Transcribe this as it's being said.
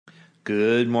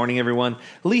Good morning, everyone.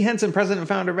 Lee Henson, president and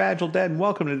founder of AgileDad, and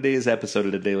welcome to today's episode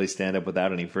of the Daily Stand-Up.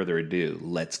 Without any further ado,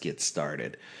 let's get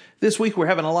started. This week, we're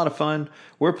having a lot of fun.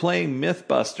 We're playing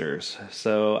MythBusters.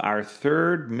 So our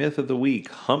third myth of the week,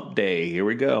 Humpday. Here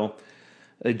we go.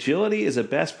 Agility is a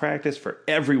best practice for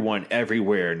everyone,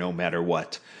 everywhere, no matter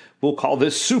what. We'll call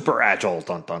this super agile,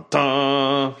 dun, dun,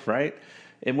 dun, right?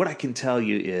 And what I can tell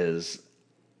you is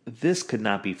this could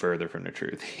not be further from the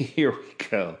truth. Here we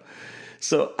go.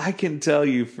 So I can tell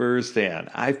you firsthand,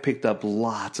 I've picked up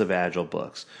lots of Agile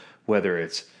books, whether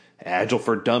it's Agile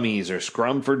for Dummies or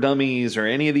Scrum for Dummies or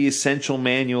any of the essential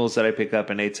manuals that I pick up,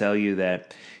 and they tell you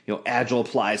that, Agile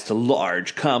applies to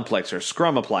large, complex, or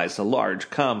Scrum applies to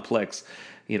large, complex,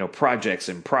 projects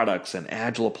and products, and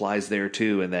Agile applies there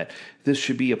too, and that this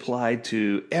should be applied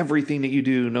to everything that you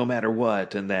do no matter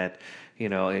what, and that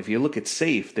if you look at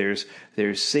SAFe, there's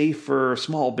SAFe for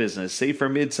small business, SAFe for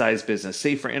mid-sized business,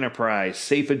 SAFe for enterprise,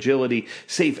 SAFe agility,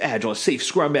 SAFe agile, SAFe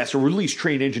scrum master, release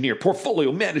train engineer,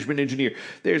 portfolio management engineer.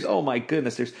 There's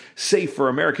SAFe for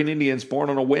American Indians born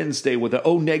on a Wednesday with an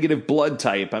O-negative blood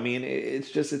type. I mean,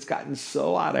 it's gotten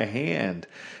so out of hand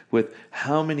with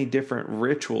how many different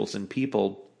rituals and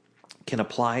people can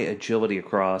apply agility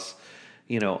across,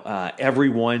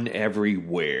 everyone,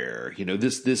 everywhere.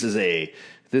 This is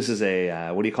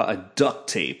a what do you call it? A duct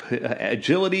tape.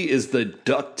 Agility is the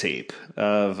duct tape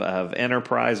of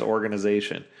enterprise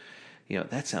organization.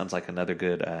 That sounds like another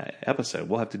good episode.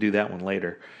 We'll have to do that one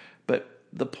later. But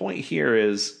the point here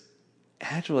is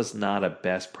Agile is not a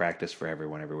best practice for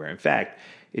everyone everywhere. In fact,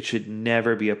 it should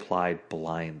never be applied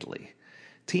blindly.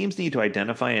 Teams need to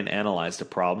identify and analyze the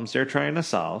problems they're trying to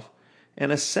solve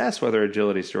and assess whether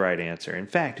agility is the right answer. In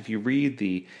fact, if you read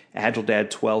the AgileDad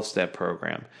 12-step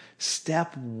program,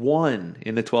 step 1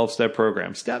 in the 12-step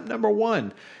program, step number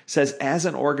 1 says, as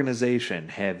an organization,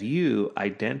 have you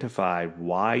identified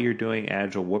why you're doing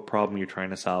Agile, what problem you're trying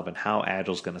to solve, and how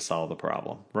Agile is going to solve the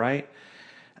problem, right?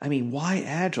 I mean, why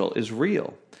Agile is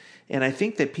real. And I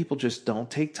think that people just don't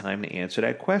take time to answer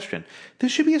that question.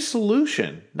 This should be a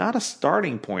solution, not a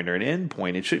starting point or an end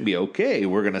point. It shouldn't be, okay,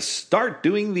 we're going to start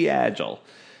doing the Agile.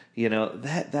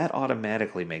 That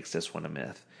automatically makes this one a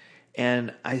myth.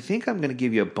 And I think I'm going to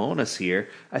give you a bonus here.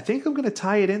 I think I'm going to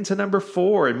tie it into number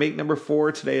 4 and make number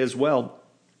 4 today as well.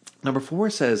 Number 4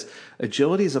 says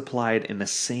agility is applied in the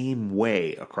same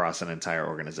way across an entire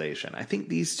organization. I think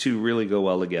these two really go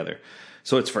well together.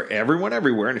 So it's for everyone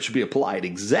everywhere, and it should be applied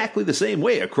exactly the same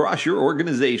way across your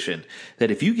organization.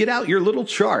 That if you get out your little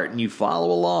chart and you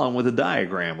follow along with a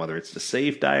diagram, whether it's the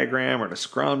SAFe diagram or the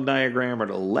Scrum diagram or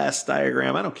the LESS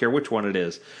diagram, I don't care which one it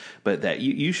is, but that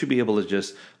you should be able to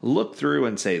just look through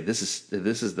and say, this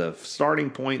is the starting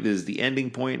point, this is the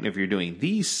ending point, and if you're doing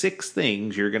these 6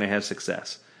 things, you're going to have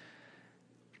success.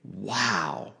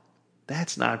 Wow,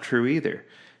 that's not true either.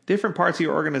 Different parts of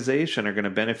your organization are going to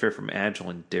benefit from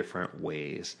Agile in different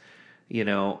ways.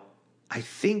 I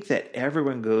think that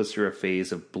everyone goes through a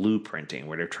phase of blueprinting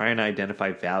where they're trying to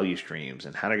identify value streams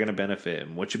and how they're going to benefit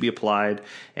and what should be applied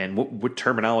and what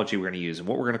terminology we're going to use and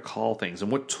what we're going to call things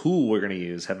and what tool we're going to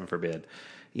use, heaven forbid.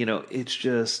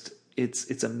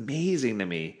 It's amazing to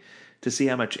me to see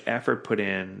how much effort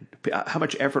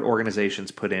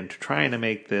organizations put into trying to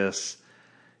make this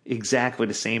exactly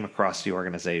the same across the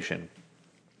organization,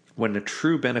 when the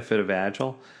true benefit of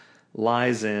Agile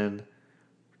lies in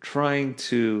trying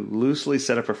to loosely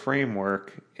set up a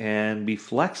framework and be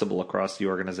flexible across the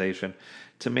organization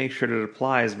to make sure that it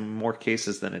applies in more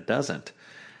cases than it doesn't.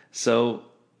 So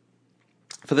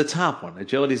for the top one,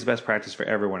 agility is the best practice for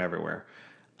everyone everywhere.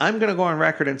 I'm going to go on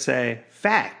record and say,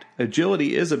 fact,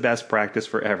 agility is a best practice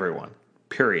for everyone,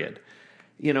 period.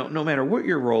 No matter what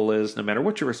your role is, no matter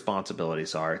what your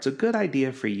responsibilities are, it's a good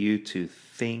idea for you to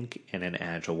think in an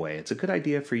Agile way. It's a good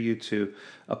idea for you to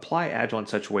apply Agile in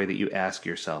such a way that you ask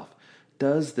yourself,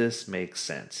 does this make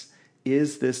sense?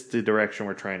 Is this the direction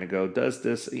we're trying to go? Does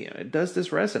this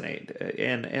resonate?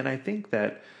 And I think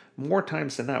that more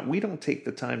times than not, we don't take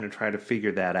the time to try to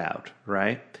figure that out,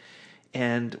 right?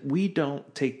 And we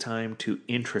don't take time to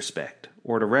introspect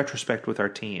or to retrospect with our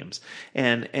teams.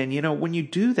 And when you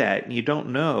do that and you don't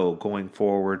know going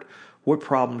forward what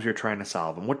problems you're trying to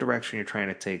solve and what direction you're trying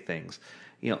to take things,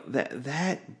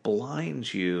 that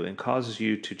blinds you and causes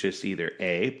you to just either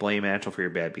A, blame Agile for your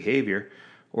bad behavior,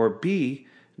 or B,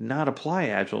 not apply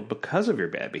Agile because of your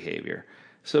bad behavior.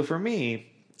 So for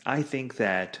me, I think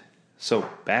that,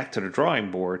 back to the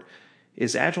drawing board,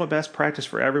 is Agile a best practice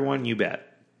for everyone? You bet.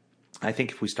 I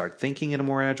think if we start thinking in a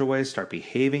more Agile way, start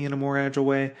behaving in a more Agile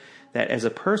way, that as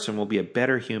a person we'll be a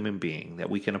better human being, that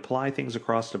we can apply things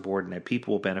across the board and that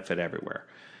people will benefit everywhere.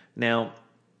 Now,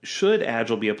 should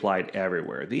Agile be applied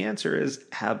everywhere? The answer is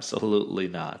absolutely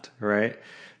not, right?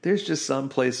 There's just some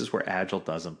places where Agile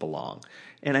doesn't belong.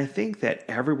 And I think that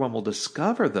everyone will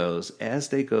discover those as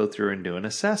they go through and do an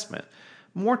assessment.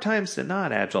 More times than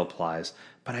not, Agile applies,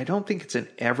 but I don't think it's an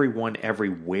everyone,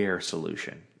 everywhere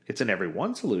solution. It's an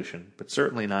everyone solution, but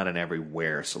certainly not an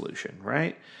everywhere solution,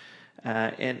 right?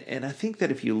 And I think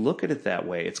that if you look at it that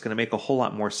way, it's going to make a whole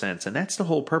lot more sense. And that's the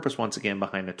whole purpose, once again,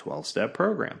 behind a 12-step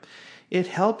program. It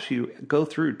helps you go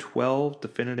through 12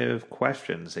 definitive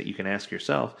questions that you can ask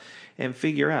yourself and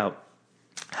figure out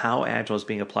how Agile is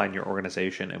being applied in your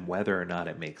organization and whether or not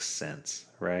it makes sense,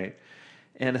 right?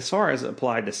 And as far as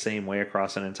applied the same way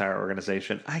across an entire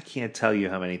organization, I can't tell you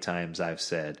how many times I've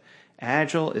said,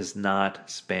 Agile is not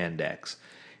Spandex.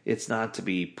 It's not to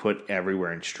be put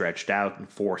everywhere and stretched out and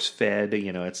force-fed.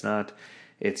 It's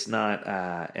not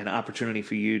an opportunity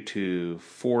for you to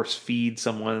force feed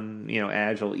someone,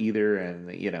 Agile either,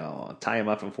 and tie them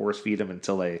up and force feed them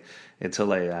until they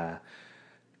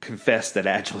confess that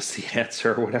Agile is the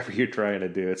answer or whatever you're trying to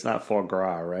do. It's not foie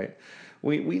gras, right?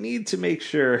 We need to make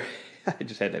sure. I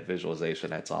just had that visualization.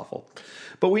 That's awful.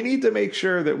 But we need to make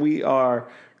sure that we are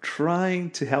trying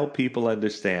to help people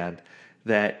understand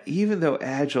that even though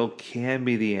Agile can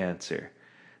be the answer,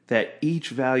 that each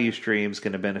value stream is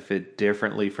going to benefit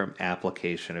differently from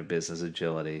application of business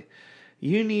agility.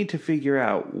 You need to figure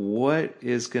out what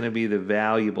is going to be the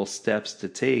valuable steps to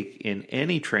take in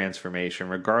any transformation,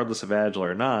 regardless of Agile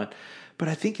or not. But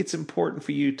I think it's important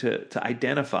for you to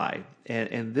identify,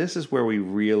 and this is where we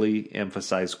really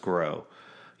emphasize grow.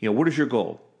 What is your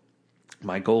goal?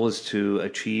 My goal is to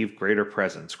achieve greater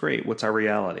presence. Great. What's our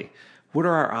reality? What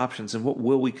are our options and what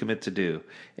will we commit to do?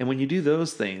 And when you do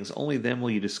those things, only then will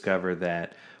you discover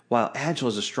that while Agile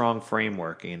is a strong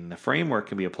framework and the framework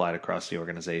can be applied across the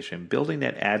organization, building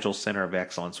that Agile center of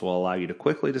excellence will allow you to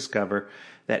quickly discover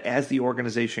that as the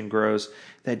organization grows,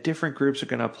 that different groups are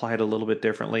going to apply it a little bit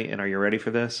differently. And are you ready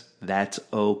for this? That's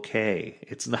okay.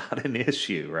 It's not an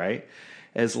issue, right?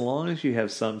 As long as you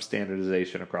have some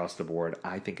standardization across the board,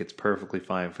 I think it's perfectly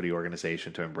fine for the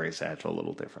organization to embrace Agile a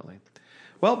little differently.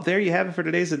 Well, there you have it for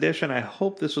today's edition. I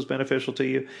hope this was beneficial to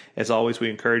you. As always, we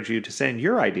encourage you to send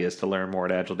your ideas to learn more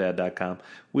at AgileDad.com.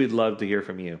 We'd love to hear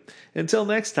from you. Until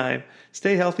next time,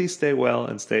 stay healthy, stay well,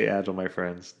 and stay agile, my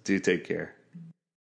friends. Do take care.